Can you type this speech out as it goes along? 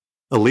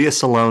Alleah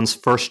Salone's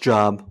first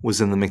job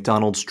was in the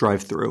McDonald's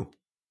drive-thru.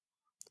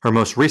 Her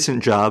most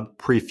recent job,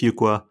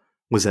 pre-Fuqua,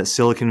 was at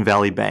Silicon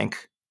Valley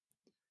Bank.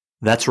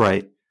 That's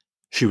right,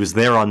 she was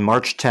there on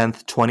March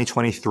 10th,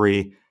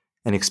 2023,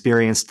 and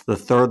experienced the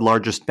third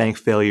largest bank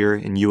failure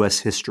in U.S.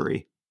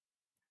 history.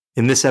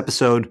 In this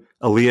episode,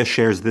 Alleah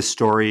shares this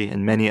story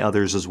and many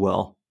others as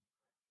well.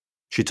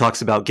 She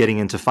talks about getting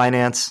into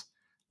finance,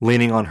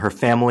 leaning on her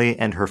family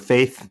and her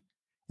faith,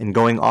 and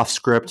going off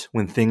script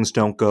when things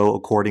don't go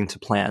according to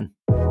plan.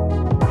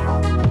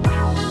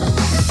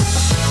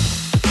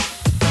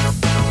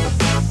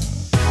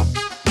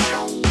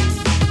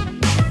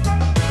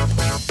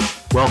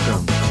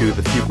 Welcome to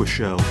The Fuqua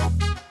Show,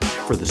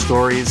 for the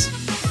stories,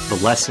 the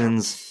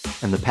lessons,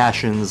 and the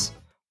passions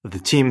of the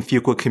Team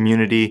Fuqua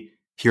community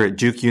here at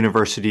Duke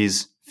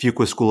University's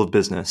Fuqua School of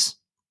Business.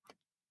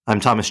 I'm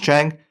Thomas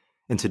Chang,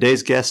 and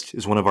today's guest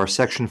is one of our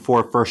Section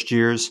 4 first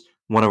years,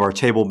 one of our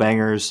table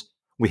bangers.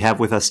 We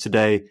have with us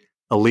today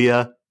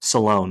Alleah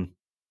Salone.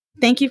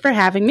 Thank you for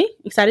having me.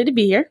 Excited to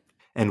be here.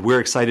 And we're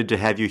excited to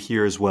have you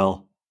here as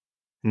well.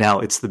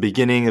 Now, it's the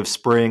beginning of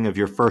spring of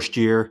your first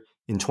year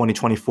in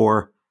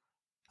 2024.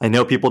 I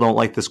know people don't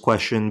like this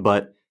question,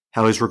 but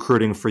how is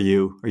recruiting for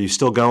you? Are you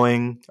still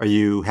going? Are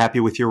you happy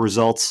with your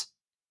results?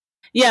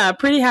 Yeah,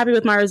 pretty happy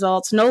with my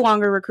results. No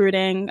longer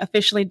recruiting,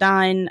 officially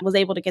done. Was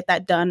able to get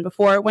that done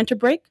before winter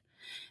break.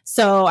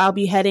 So I'll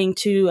be heading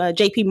to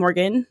JP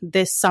Morgan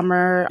this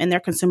summer in their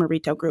consumer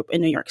retail group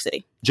in New York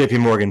City. JP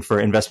Morgan for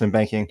investment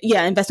banking?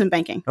 Yeah, investment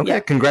banking. Okay, yeah.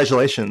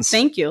 Congratulations.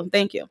 Thank you.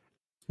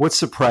 What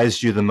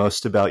surprised you the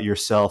most about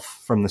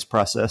yourself from this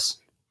process?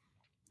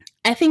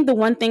 I think the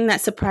one thing that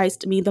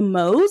surprised me the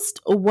most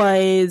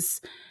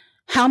was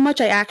how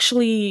much I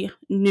actually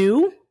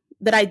knew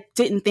that I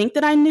didn't think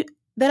that I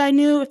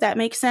knew, if that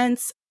makes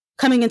sense.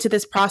 Coming into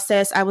this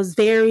process, I was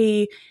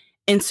very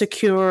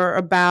insecure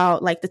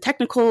about like the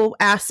technical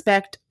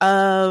aspect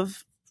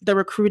of the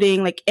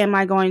recruiting. Like, am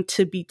I going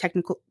to be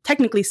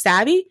technically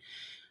savvy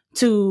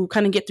to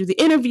kind of get through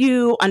the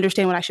interview,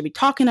 understand what I should be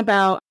talking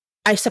about?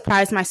 I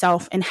surprised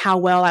myself in how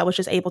well I was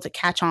just able to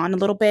catch on a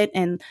little bit.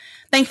 And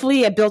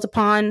thankfully, I built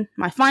upon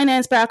my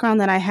finance background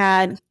that I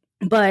had,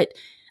 but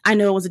I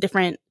know it was a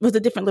different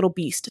little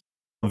beast.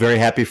 I'm very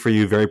happy for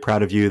you, very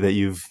proud of you that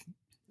you've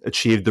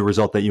achieved the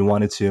result that you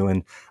wanted to.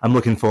 And I'm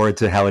looking forward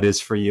to how it is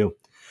for you.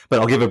 But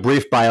I'll give a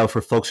brief bio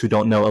for folks who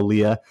don't know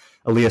Alleah.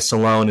 Alleah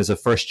Salone is a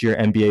first-year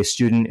MBA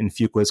student in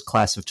Fuqua's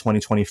class of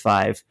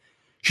 2025.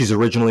 She's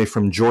originally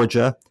from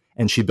Georgia,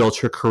 and she built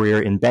her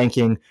career in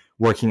banking,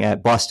 working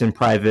at Boston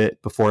Private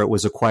before it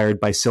was acquired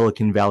by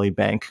Silicon Valley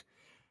Bank.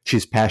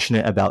 She's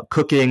passionate about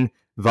cooking,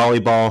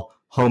 volleyball,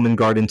 home and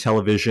garden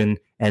television,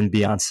 and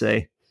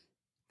Beyonce.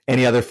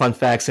 Any other fun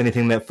facts,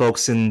 anything that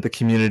folks in the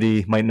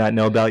community might not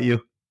know about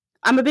you?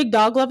 I'm a big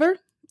dog lover.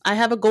 I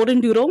have a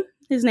golden doodle.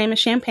 His name is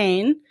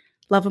Champagne.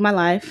 Love of my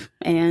life,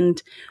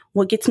 and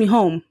what gets me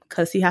home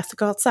because he has to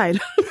go outside.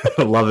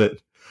 Love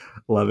it.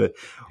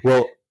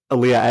 Well,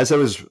 Alleah, as I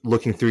was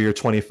looking through your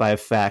 25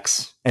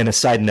 facts, and a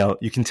side note,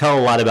 you can tell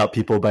a lot about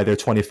people by their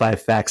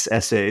 25 facts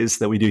essays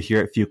that we do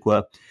here at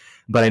Fuqua,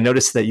 but I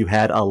noticed that you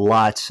had a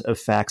lot of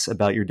facts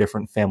about your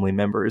different family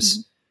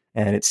members,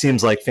 and it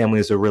seems like family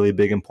is a really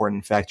big,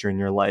 important factor in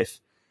your life.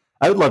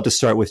 I would love to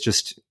start with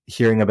just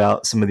hearing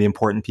about some of the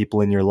important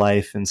people in your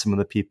life and some of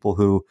the people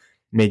who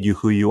made you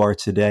who you are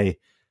today.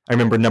 I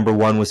remember number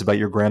one was about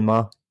your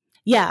grandma.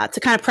 Yeah, to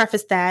kind of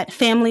preface that,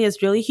 family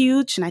is really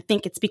huge. And I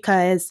think it's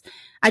because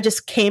I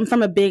just came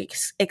from a big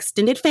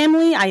extended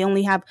family. I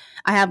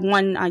have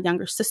one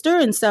younger sister.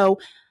 And so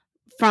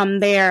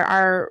from there,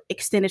 our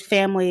extended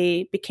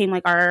family became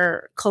like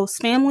our close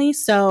family.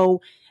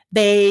 So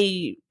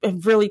they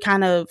have really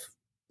kind of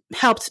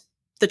helped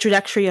the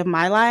trajectory of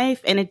my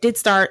life. And it did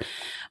start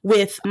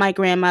with my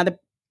grandmother.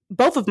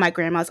 Both of my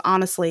grandmas,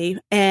 honestly,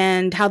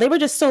 and how they were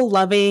just so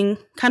loving.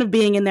 Kind of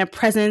being in their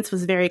presence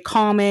was very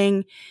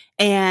calming.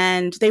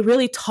 And they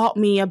really taught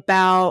me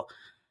about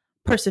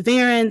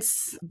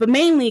perseverance, but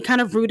mainly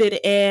kind of rooted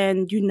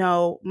in,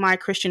 my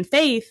Christian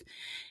faith,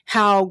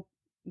 how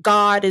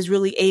God is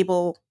really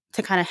able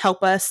to kind of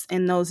help us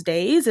in those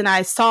days. And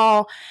I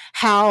saw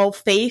how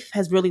faith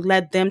has really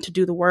led them to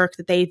do the work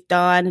that they've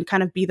done and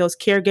kind of be those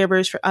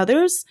caregivers for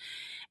others.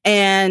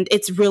 And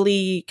it's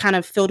really kind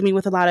of filled me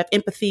with a lot of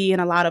empathy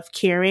and a lot of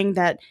caring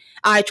that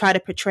I try to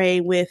portray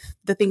with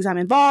the things I'm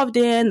involved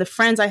in, the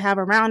friends I have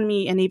around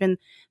me, and even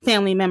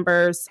family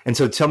members. And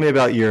so tell me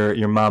about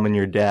your mom and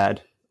your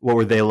dad. What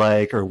were they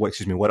like? Or what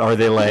are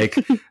they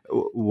like?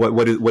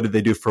 What did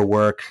they do for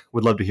work?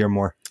 Would love to hear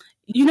more.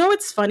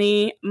 It's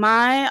funny.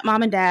 My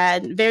mom and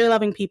dad, very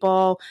loving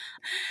people.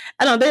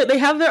 I don't know, they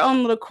have their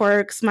own little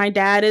quirks. My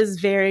dad is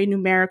very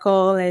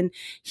numerical and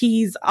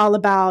he's all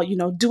about,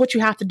 do what you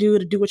have to do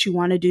what you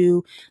want to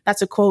do.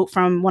 That's a quote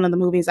from one of the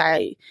movies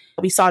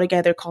we saw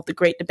together called The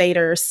Great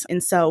Debaters.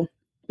 And so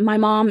my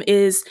mom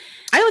is,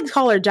 I like to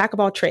call her jack of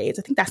all trades.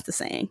 I think that's the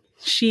saying.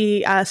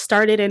 She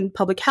started in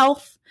public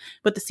health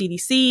with the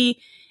CDC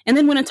and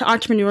then went into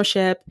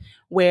entrepreneurship,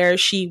 where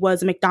she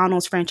was a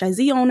McDonald's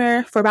franchisee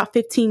owner for about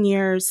 15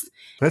 years.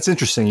 That's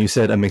interesting. You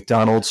said a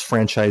McDonald's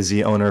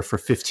franchisee owner for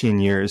 15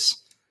 years.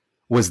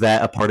 Was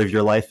that a part of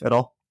your life at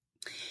all?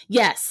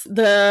 Yes,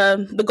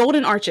 the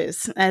Golden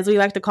Arches, as we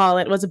like to call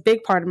it, was a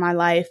big part of my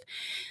life.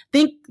 I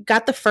think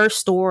got the first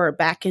store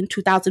back in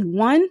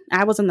 2001.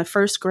 I was in the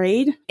first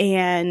grade,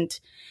 and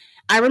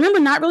I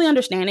remember not really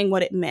understanding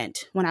what it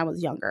meant when I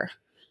was younger.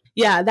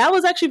 Yeah, that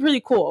was actually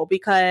pretty cool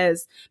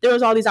because there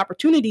was all these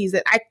opportunities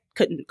that I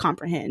couldn't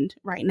comprehend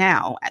right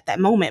now at that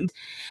moment.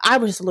 I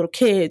was just a little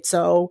kid,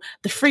 so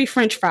the free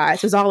French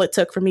fries was all it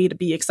took for me to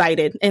be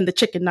excited, and the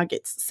chicken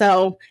nuggets.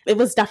 So it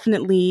was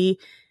definitely,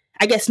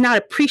 I guess, not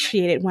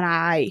appreciated when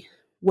I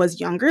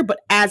was younger, but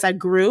as I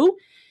grew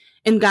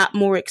and got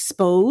more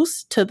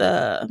exposed to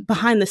the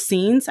behind the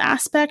scenes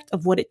aspect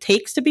of what it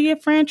takes to be a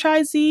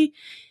franchisee,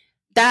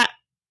 that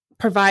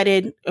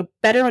provided a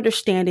better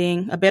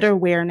understanding, a better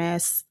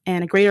awareness,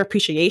 and a greater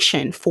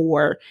appreciation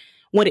for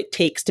what it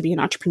takes to be an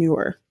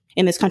entrepreneur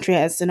in this country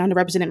as an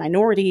underrepresented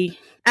minority.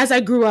 As I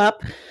grew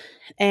up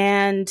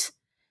and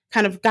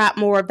kind of got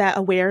more of that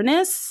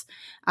awareness,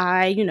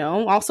 I,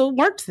 also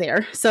worked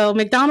there. So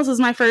McDonald's was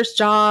my first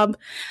job.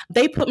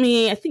 They put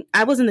me, I think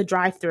I was in the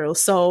drive-thru.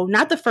 So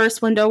not the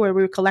first window where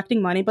we were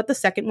collecting money, but the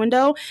second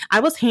window, I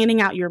was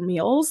handing out your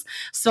meals.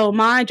 So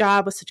my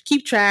job was to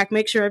keep track,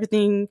 make sure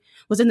everything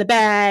was in the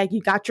bag,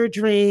 you got your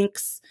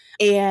drinks,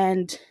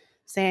 and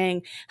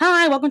saying,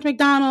 "Hi, welcome to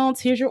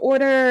McDonald's. Here's your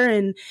order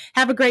and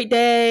have a great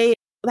day."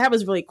 That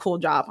was a really cool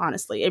job,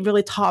 honestly. It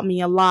really taught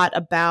me a lot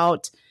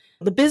about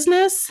the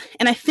business.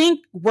 And I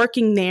think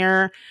working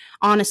there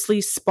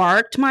honestly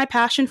sparked my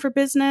passion for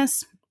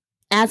business.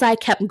 As I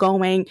kept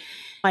going,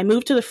 I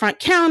moved to the front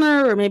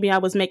counter, or maybe I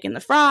was making the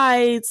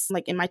fries,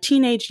 like in my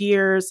teenage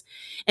years.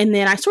 And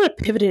then I sort of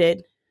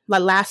pivoted my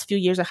last few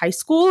years of high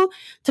school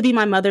to be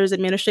my mother's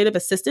administrative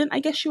assistant, I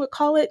guess you would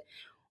call it,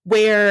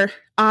 where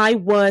I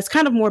was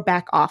kind of more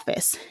back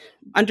office,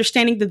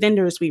 understanding the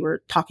vendors we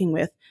were talking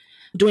with,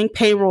 doing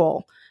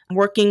payroll,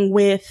 working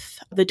with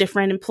the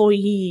different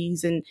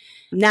employees, and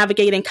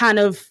navigating kind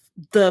of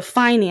the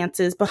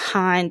finances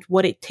behind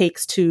what it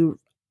takes to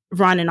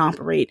run and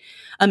operate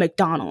a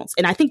McDonald's.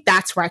 And I think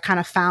that's where I kind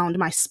of found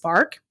my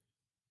spark.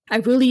 I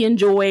really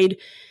enjoyed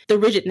the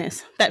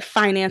rigidness that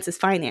finance is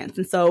finance.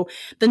 And so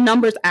the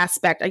numbers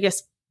aspect, I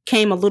guess,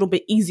 came a little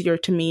bit easier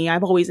to me.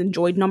 I've always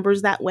enjoyed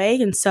numbers that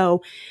way. And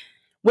so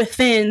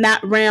within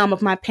that realm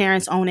of my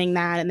parents owning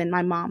that, and then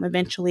my mom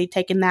eventually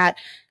taking that,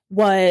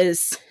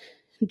 was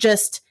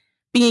just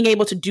being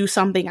able to do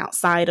something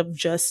outside of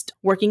just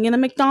working in a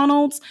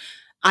McDonald's.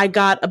 I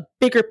got a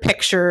bigger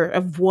picture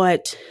of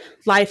what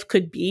life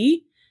could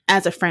be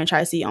as a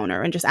franchisee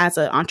owner and just as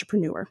an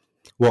entrepreneur.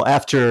 Well,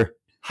 after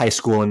high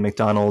school and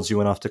McDonald's, you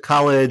went off to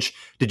college.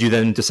 Did you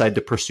then decide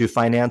to pursue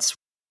finance?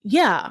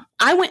 Yeah,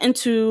 I went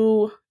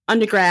into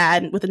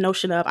undergrad with the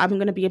notion of I'm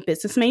going to be a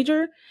business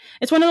major.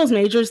 It's one of those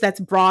majors that's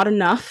broad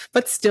enough,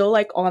 but still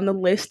like on the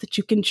list that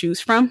you can choose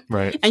from.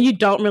 Right. And you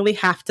don't really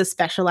have to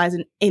specialize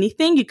in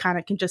anything. You kind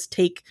of can just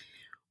take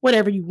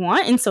whatever you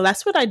want. And so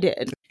that's what I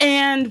did.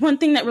 And one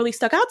thing that really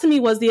stuck out to me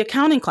was the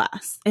accounting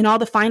class and all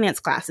the finance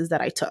classes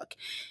that I took.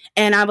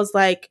 And I was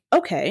like,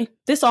 okay,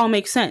 this all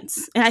makes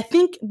sense. And I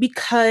think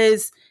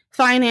because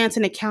finance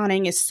and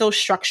accounting is so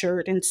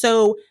structured and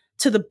so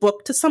to the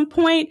book to some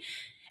point,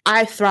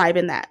 I thrive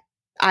in that.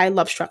 I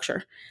love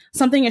structure.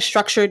 Something is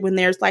structured when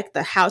there's like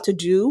the how to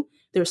do.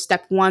 There's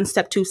step 1,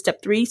 step 2,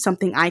 step 3,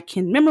 something I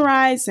can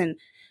memorize and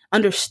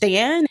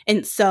understand.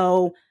 And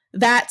so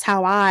that's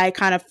how I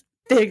kind of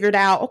figured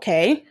out,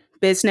 okay,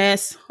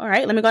 business. All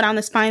right, let me go down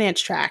this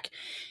finance track.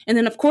 And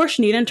then, of course,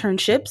 you need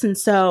internships. And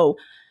so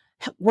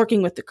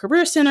working with the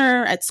Career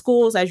Center at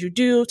schools, as you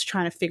do, to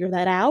try to figure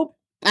that out,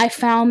 I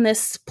found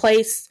this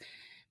place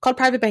called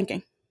private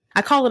banking.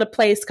 I call it a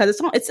place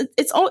because it's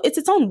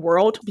its own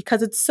world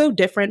because it's so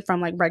different from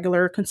like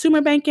regular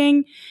consumer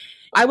banking.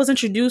 I was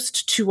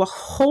introduced to a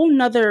whole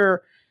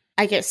nother,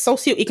 I guess,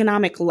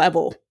 socioeconomic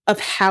level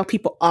of how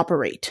people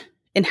operate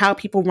and how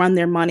people run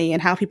their money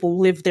and how people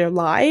live their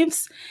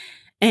lives.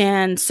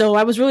 And so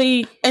I was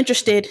really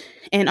interested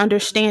in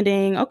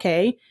understanding,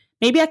 okay,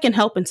 maybe I can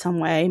help in some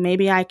way.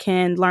 Maybe I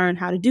can learn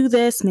how to do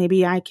this.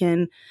 Maybe I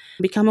can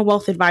become a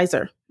wealth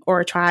advisor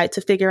or try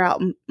to figure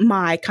out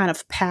my kind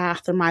of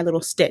path or my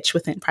little stitch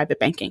within private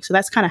banking. So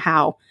that's kind of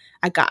how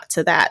I got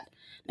to that.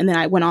 And then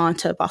I went on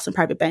to Boston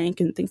Private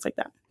Bank and things like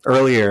that.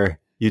 Earlier,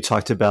 you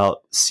talked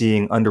about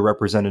seeing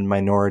underrepresented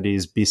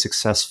minorities be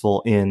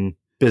successful in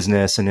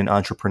business and in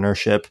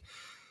entrepreneurship.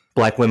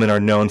 Black women are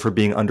known for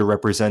being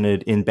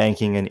underrepresented in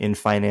banking and in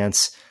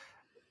finance.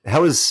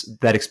 How is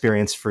that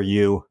experience for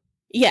you?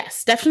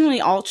 Yes,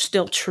 definitely all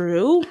still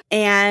true.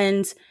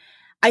 And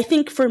I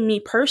think for me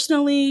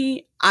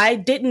personally, I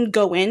didn't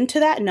go into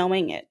that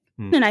knowing it.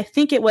 And I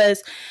think it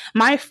was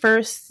my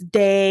first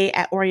day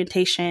at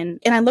orientation,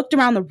 and I looked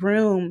around the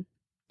room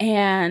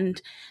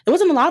and there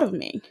wasn't a lot of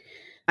me.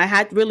 I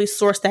had really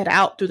sourced that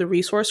out through the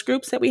resource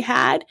groups that we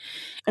had.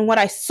 And what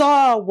I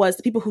saw was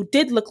the people who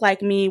did look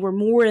like me were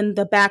more in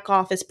the back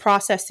office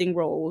processing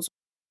roles.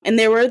 And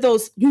there were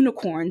those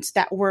unicorns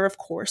that were, of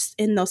course,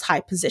 in those high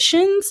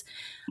positions,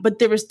 but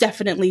there was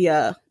definitely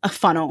a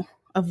funnel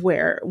of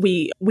where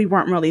we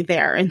weren't really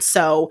there. And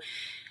so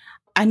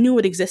I knew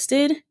it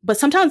existed, but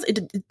sometimes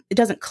it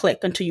doesn't click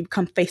until you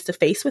come face to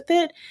face with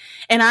it.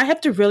 And I have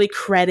to really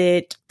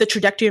credit the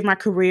trajectory of my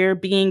career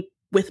being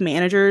with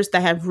managers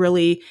that have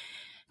really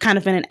kind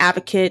of been an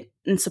advocate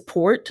and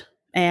support,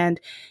 and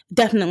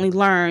definitely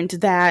learned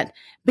that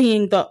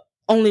being the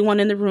only one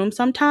in the room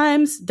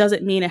sometimes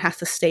doesn't mean it has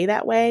to stay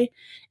that way.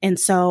 And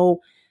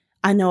so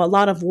I know a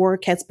lot of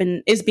work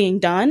is being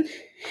done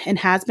and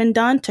has been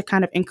done to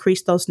kind of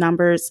increase those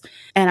numbers.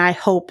 And I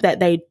hope that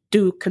they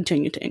do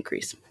continue to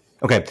increase.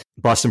 Okay.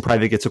 Boston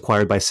Private gets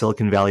acquired by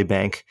Silicon Valley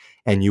Bank,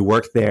 and you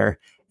work there,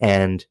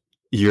 and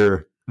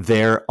you're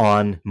there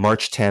on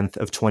March 10th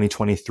of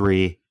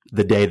 2023,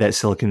 the day that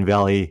Silicon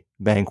Valley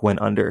Bank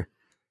went under.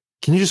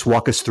 Can you just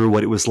walk us through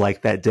what it was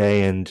like that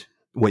day and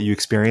what you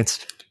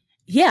experienced?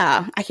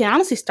 Yeah, I can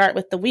honestly start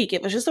with the week.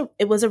 It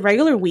was a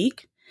regular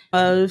week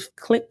of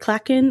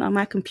clacking on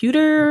my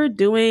computer,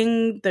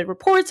 doing the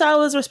reports I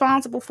was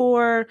responsible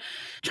for,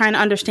 trying to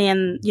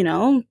understand,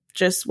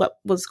 just what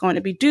was going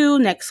to be due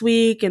next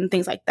week and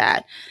things like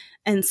that.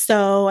 And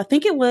so I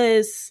think it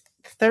was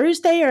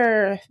Thursday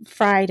or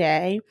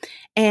Friday,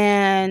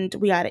 and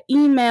we got an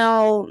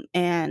email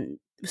and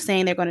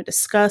saying they're going to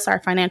discuss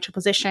our financial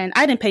position.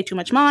 I didn't pay too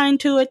much mind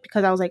to it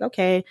because I was like,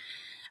 okay,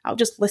 I'll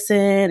just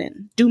listen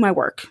and do my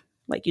work,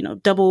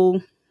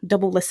 double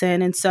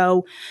listen. And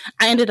so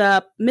I ended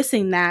up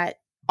missing that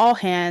all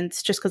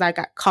hands just because I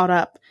got caught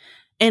up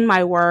in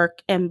my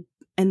work. And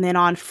then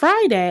on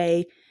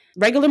Friday,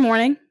 regular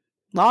morning,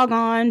 log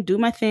on, do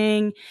my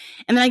thing.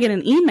 And then I get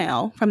an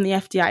email from the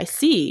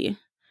FDIC,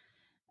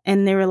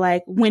 and they were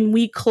like, when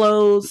we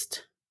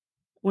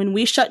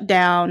shut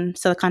down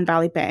Silicon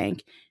Valley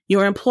Bank,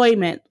 your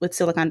employment with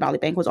Silicon Valley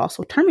Bank was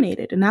also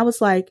terminated. And I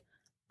was like,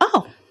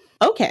 oh,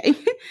 okay.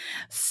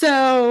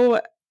 So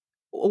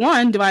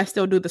one, do I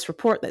still do this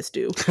report that's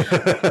due?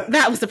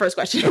 That was the first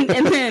question.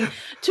 And then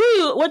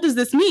two, what does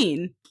this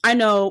mean? I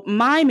know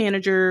my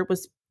manager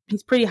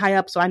he's pretty high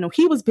up, so I know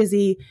he was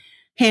busy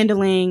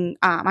handling,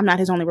 I'm not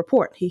his only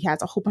report. He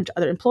has a whole bunch of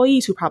other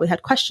employees who probably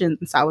had questions.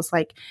 And so I was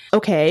like,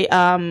 okay,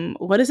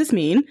 what does this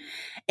mean?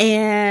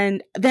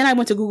 And then I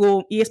went to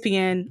Google,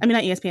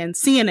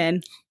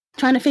 CNN,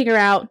 trying to figure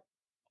out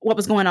what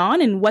was going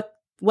on and what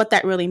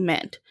that really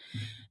meant.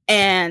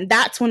 And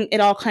that's when it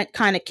all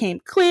kind of came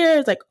clear.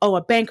 It's like, oh,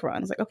 a bank run. I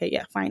was like, okay,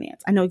 yeah,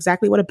 finance. I know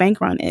exactly what a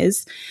bank run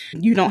is.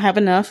 You don't have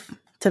enough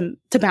to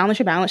balance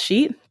your balance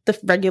sheet. The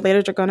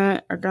regulators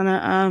are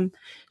gonna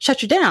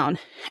shut you down.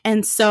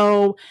 And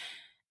so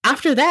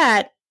after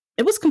that,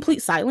 it was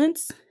complete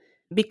silence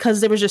because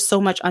there was just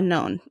so much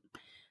unknown.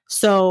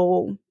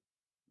 So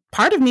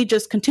part of me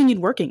just continued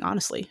working,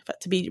 honestly,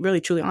 to be really,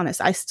 truly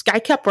honest. I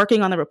kept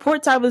working on the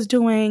reports I was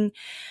doing.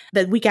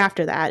 The week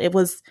after that, it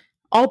was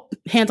all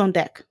hands on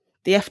deck.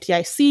 The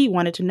FDIC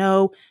wanted to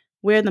know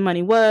where the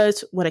money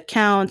was, what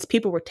accounts,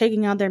 people were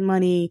taking out their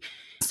money.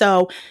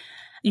 So,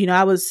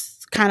 I was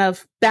kind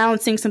of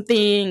balancing some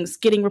things,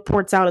 getting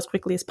reports out as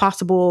quickly as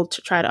possible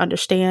to try to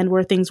understand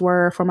where things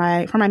were for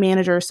my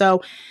manager.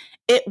 So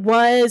it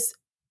was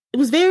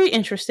very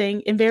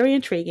interesting and very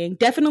intriguing.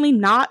 Definitely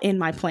not in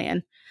my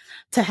plan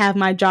to have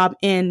my job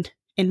end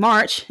in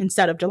March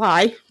instead of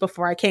July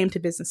before I came to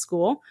business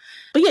school.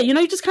 But yeah,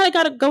 you just kind of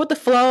got to go with the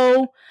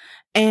flow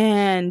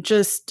and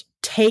just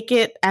take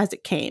it as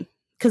it came.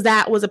 Because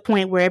that was a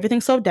point where everything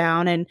slowed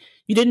down and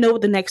you didn't know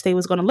what the next day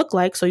was going to look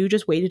like. So you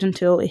just waited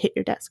until it hit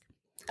your desk.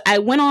 I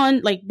went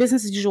on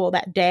business as usual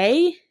that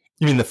day.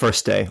 You mean the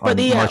first day on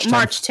March 10th?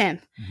 March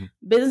 10th. Mm-hmm.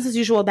 Business as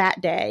usual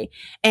that day.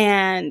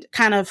 And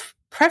kind of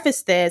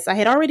preface this, I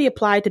had already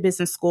applied to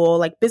business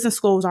school. Business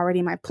school was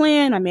already my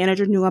plan. My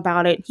manager knew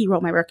about it. He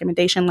wrote my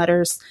recommendation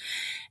letters.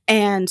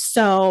 And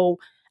so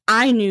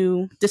I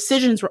knew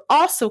decisions were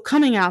also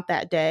coming out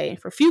that day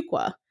for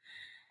Fuqua.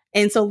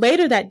 And so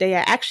later that day,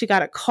 I actually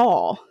got a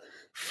call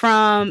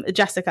from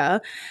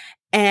Jessica,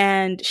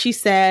 and she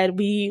said,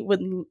 we would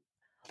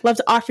love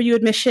to offer you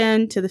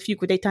admission to the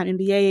Fuqua Daytime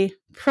MBA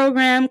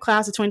program,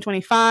 class of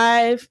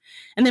 2025.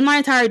 And then my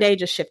entire day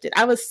just shifted.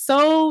 I was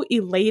so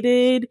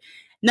elated.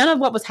 None of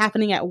what was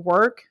happening at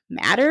work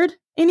mattered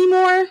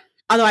anymore,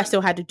 although I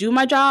still had to do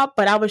my job.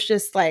 But I was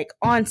just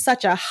on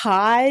such a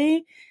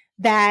high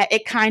that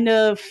it kind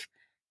of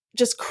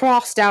just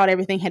crossed out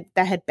everything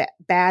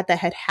that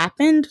had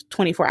happened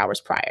 24 hours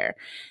prior.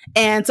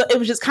 And so it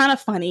was just kind of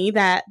funny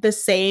that the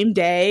same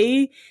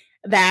day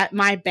that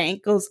my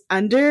bank goes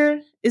under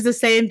is the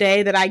same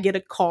day that I get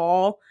a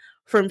call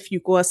from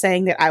Fuqua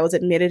saying that I was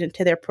admitted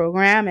into their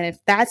program. And if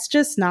that's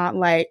just not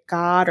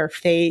God or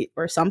fate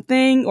or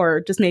something,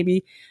 or just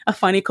maybe a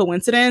funny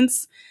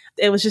coincidence,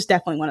 it was just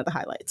definitely one of the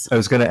highlights. I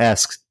was going to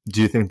ask,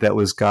 do you think that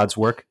was God's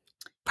work?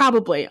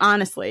 Probably,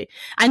 honestly.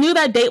 I knew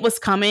that date was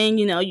coming.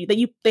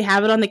 They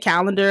have it on the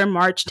calendar,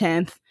 March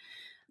 10th,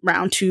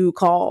 round 2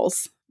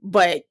 calls.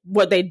 But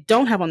what they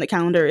don't have on the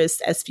calendar is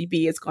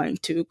SVB is going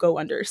to go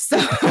under. So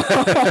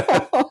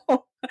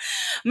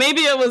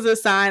maybe it was a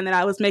sign that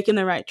I was making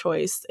the right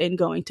choice in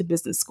going to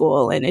business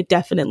school. And it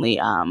definitely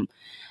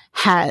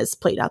has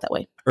played out that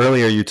way.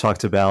 Earlier, you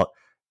talked about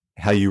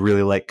how you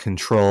really like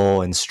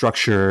control and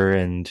structure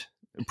and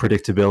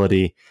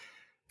predictability.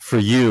 For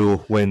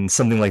you, when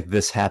something like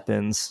this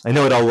happens, I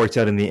know it all worked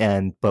out in the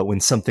end, but when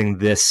something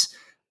this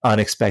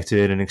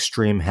unexpected and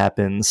extreme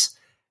happens,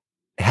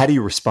 how do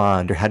you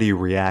respond or how do you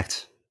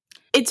react?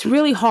 It's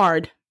really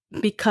hard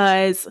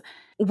because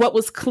what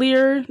was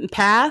clear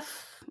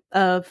path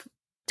of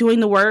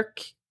doing the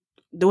work,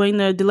 doing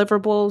the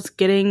deliverables,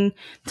 getting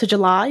to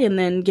July, and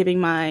then giving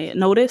my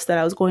notice that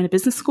I was going to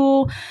business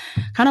school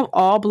kind of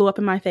all blew up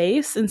in my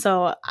face. And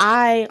so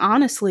I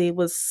honestly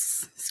was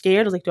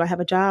scared. I was like, do I have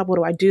a job? What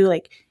do I do?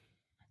 Like,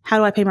 how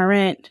do I pay my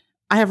rent?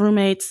 I have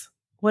roommates.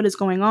 What is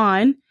going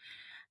on?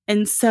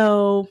 And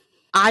so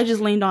I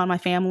just leaned on my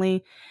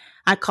family.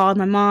 I called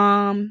my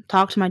mom,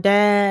 talked to my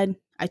dad.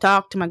 I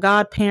talked to my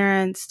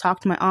godparents,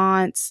 talked to my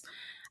aunts.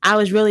 I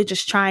was really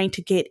just trying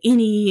to get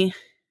any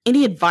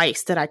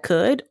advice that I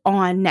could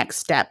on next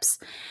steps.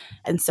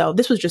 And so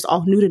this was just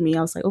all new to me.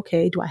 I was like,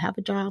 okay, do I have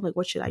a job? Like,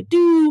 what should I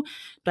do?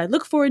 Do I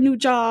look for a new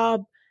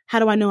job? How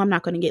do I know I'm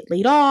not going to get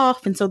laid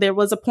off? And so there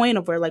was a point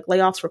of where like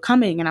layoffs were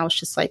coming. And I was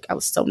just like, I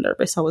was so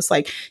nervous. I was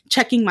like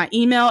checking my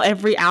email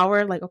every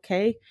hour, like,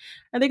 okay,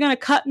 are they going to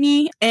cut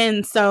me?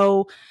 And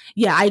so,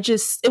 yeah,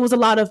 it was a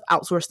lot of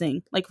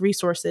outsourcing, like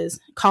resources,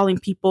 calling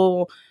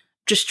people,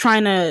 just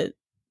trying to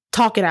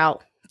talk it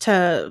out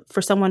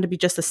for someone to be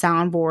just a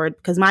soundboard,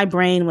 because my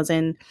brain was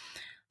in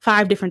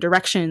 5 different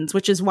directions,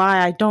 which is why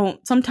I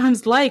don't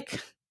sometimes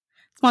like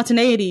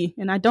spontaneity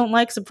and I don't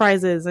like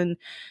surprises, and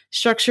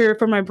structure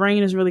for my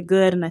brain is really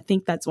good. And I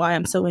think that's why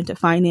I'm so into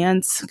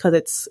finance, because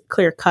it's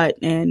clear cut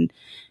and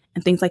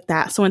things like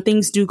that. So when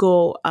things do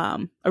go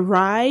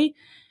awry,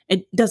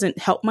 it doesn't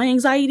help my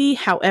anxiety.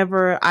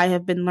 However, I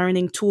have been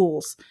learning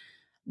tools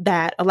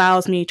that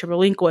allows me to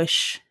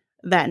relinquish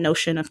that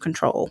notion of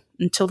control,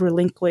 and to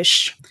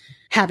relinquish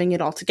having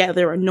it all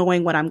together or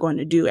knowing what I'm going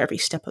to do every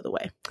step of the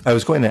way. I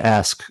was going to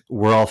ask,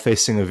 we're all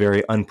facing a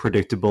very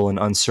unpredictable and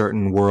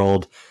uncertain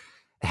world.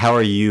 How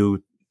are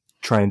you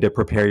trying to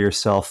prepare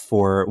yourself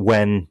for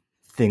when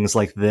things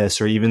like this,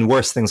 or even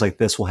worse, things like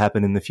this will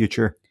happen in the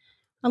future?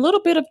 A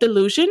little bit of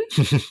delusion.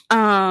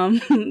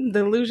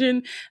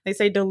 Delusion. They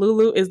say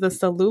Delulu is the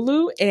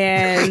Salulu,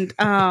 and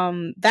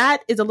that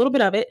is a little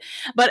bit of it.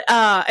 But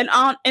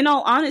in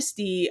all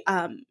honesty,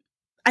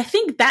 I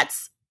think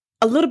that's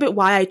a little bit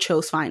why I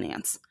chose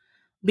finance,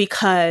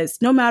 because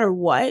no matter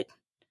what,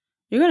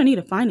 you're going to need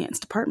a finance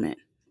department.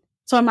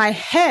 So in my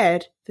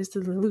head, this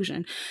is the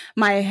illusion.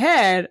 My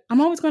head,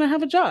 I'm always going to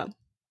have a job.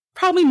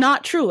 Probably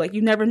not true. Like,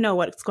 you never know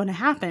what's going to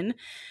happen.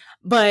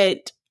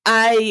 But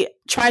I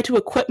try to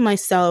equip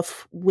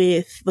myself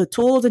with the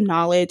tools and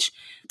knowledge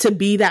to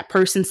be that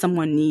person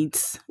someone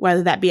needs,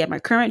 whether that be at my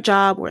current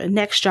job or a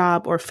next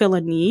job or fill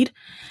a need.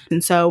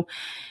 And so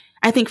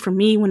I think for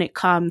me, when it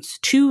comes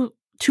to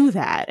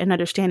that and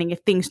understanding if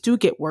things do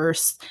get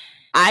worse,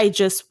 I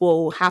just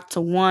will have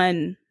to,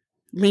 1,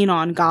 lean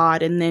on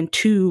God, and then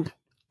 2,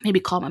 maybe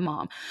call my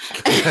mom.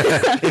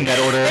 In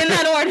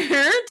that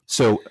order.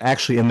 So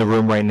actually in the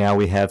room right now,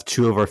 we have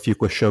 2 of our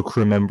Fuqua show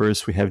crew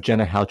members. We have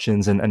Jenna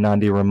Houchins and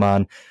Anandi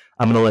Rahman.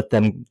 I'm going to let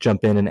them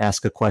jump in and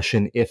ask a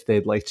question if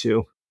they'd like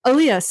to.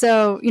 Alleah,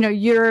 so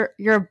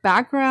your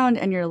background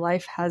and your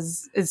life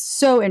is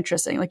so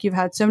interesting. Like, you've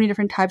had so many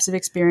different types of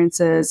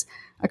experiences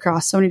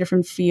across so many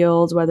different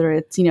fields, whether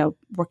it's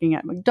working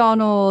at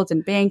McDonald's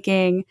and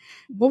banking.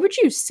 What would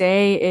you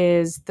say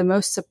is the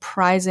most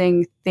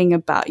surprising thing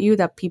about you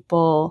that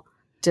people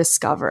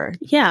discover?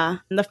 Yeah,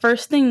 the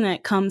first thing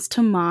that comes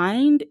to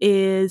mind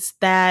is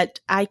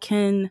that I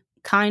can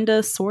kind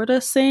of sort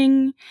of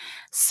sing.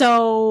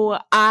 So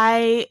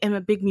I am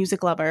a big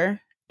music lover.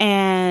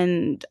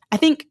 And I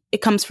think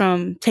it comes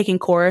from taking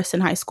chorus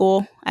in high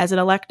school as an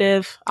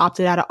elective,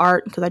 opted out of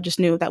art because I just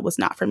knew that was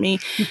not for me.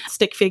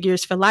 Stick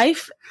figures for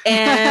life.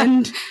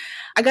 And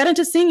I got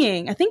into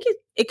singing. I think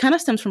it kind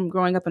of stems from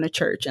growing up in a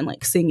church and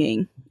like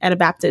singing at a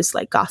Baptist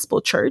like gospel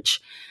church.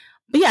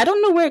 But yeah, I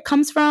don't know where it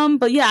comes from,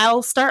 but yeah,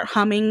 I'll start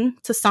humming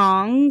to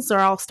songs or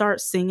I'll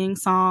start singing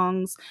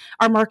songs.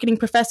 Our marketing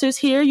professors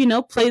here,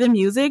 play the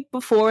music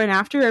before and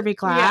after every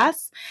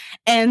class.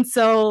 Yeah. And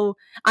so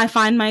I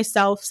find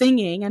myself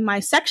singing, and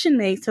my section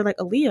mates are like,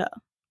 Alleah,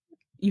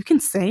 you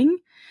can sing?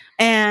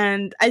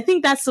 And I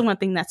think that's the one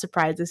thing that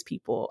surprises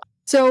people.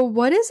 So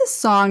what is a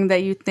song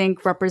that you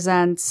think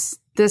represents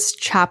this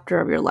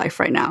chapter of your life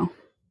right now?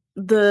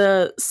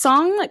 The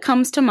song that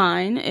comes to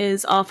mind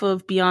is off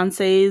of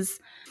Beyonce's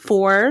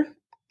 4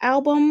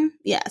 album.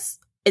 Yes.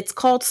 It's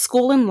called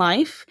School and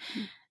Life.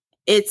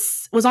 It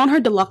was on her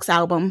deluxe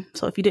album.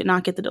 So if you did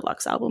not get the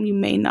deluxe album, you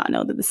may not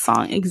know that this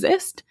song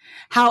exists.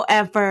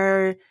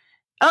 However,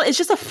 it's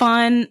just a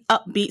fun,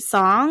 upbeat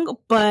song,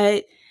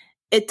 but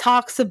it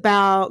talks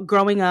about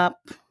growing up,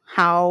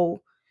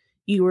 how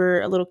you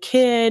were a little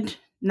kid,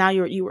 now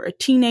you were a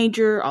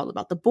teenager, all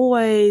about the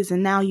boys,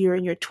 and now you're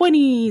in your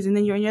 20s, and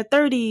then you're in your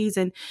 30s.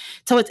 And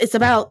so it's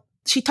about,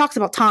 she talks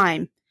about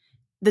time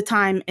the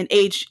time and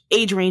age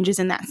ranges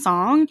in that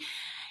song.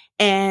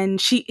 And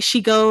she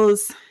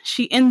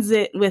ends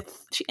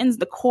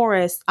the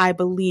chorus, I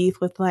believe,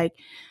 with like,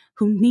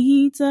 who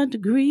needs a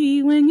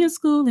degree when you're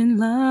schooling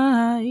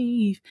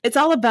life? It's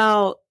all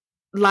about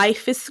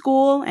life is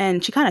school.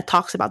 And she kind of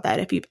talks about that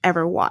if you've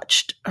ever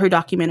watched her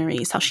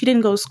documentaries, how she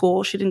didn't go to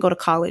school, she didn't go to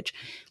college.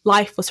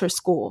 Life was her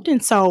school.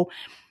 And so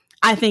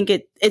I think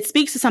it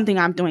speaks to something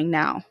I'm doing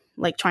now,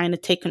 like trying to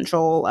take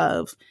control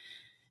of,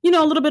 a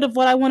little bit of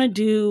what I want to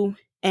do.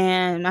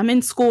 And I'm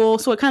in school,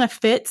 so it kind of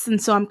fits.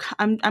 And so I'm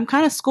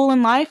kind of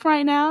schooling life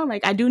right now.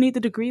 Like, I do need the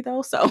degree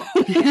though, so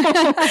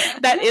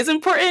that is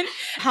important.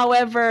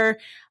 However,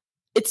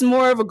 it's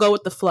more of a go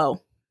with the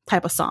flow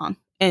type of song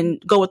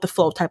and go with the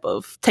flow type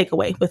of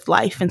takeaway with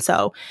life. And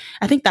so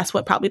I think that's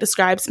what probably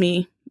describes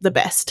me the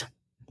best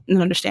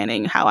in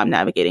understanding how I'm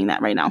navigating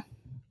that right now.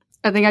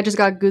 I think I just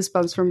got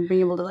goosebumps from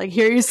being able to like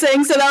hear you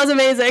sing. So that was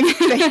amazing.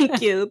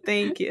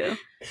 Thank you.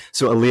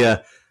 So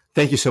Alleah,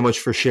 thank you so much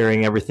for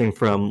sharing everything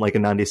from, like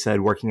Anandi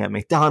said, working at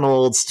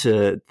McDonald's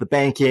to the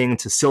banking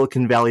to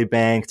Silicon Valley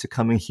Bank to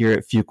coming here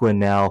at Fuqua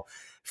now.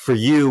 For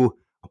you,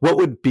 what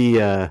would be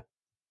a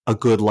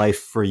good life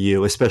for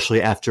you,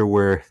 especially after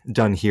we're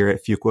done here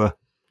at Fuqua?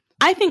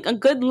 I think a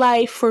good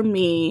life for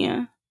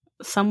me,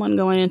 someone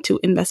going into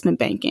investment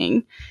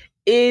banking,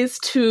 is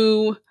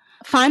to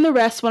find the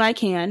rest when I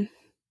can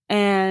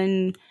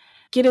and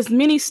get as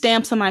many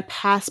stamps on my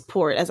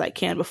passport as I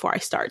can before I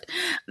start.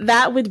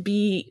 That would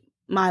be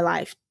my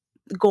life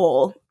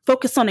goal.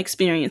 Focus on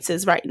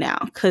experiences right now,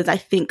 because I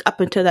think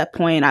up until that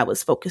point I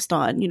was focused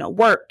on,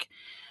 work,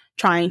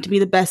 trying to be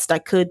the best I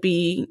could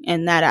be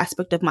in that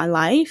aspect of my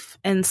life.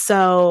 And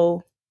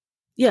so,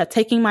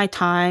 taking my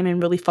time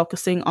and really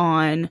focusing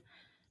on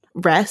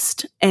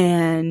rest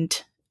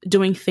and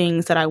doing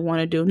things that I want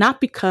to do,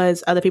 not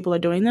because other people are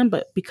doing them,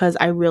 but because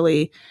I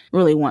really,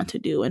 really want to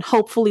do. And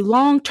hopefully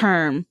long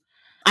term,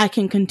 I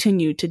can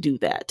continue to do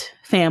that,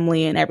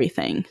 family and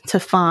everything, to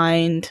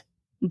find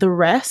the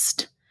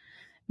rest,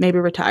 maybe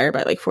retire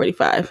by like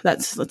 45.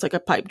 That's like a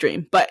pipe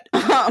dream. But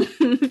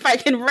if I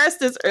can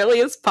rest as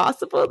early as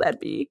possible, that'd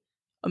be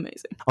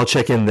amazing. I'll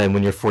check in then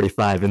when you're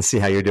 45 and see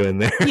how you're doing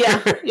there.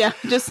 Yeah.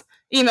 Just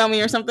email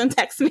me or something,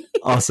 text me.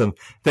 Awesome.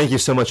 Thank you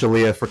so much,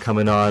 Alleah, for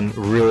coming on.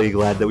 Really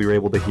glad that we were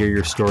able to hear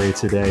your story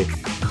today.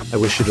 I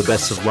wish you the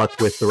best of luck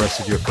with the rest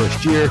of your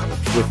first year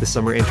with the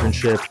summer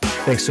internship.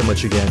 Thanks so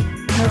much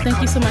again. Well,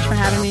 thank you so much for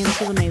having me. This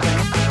was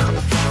amazing.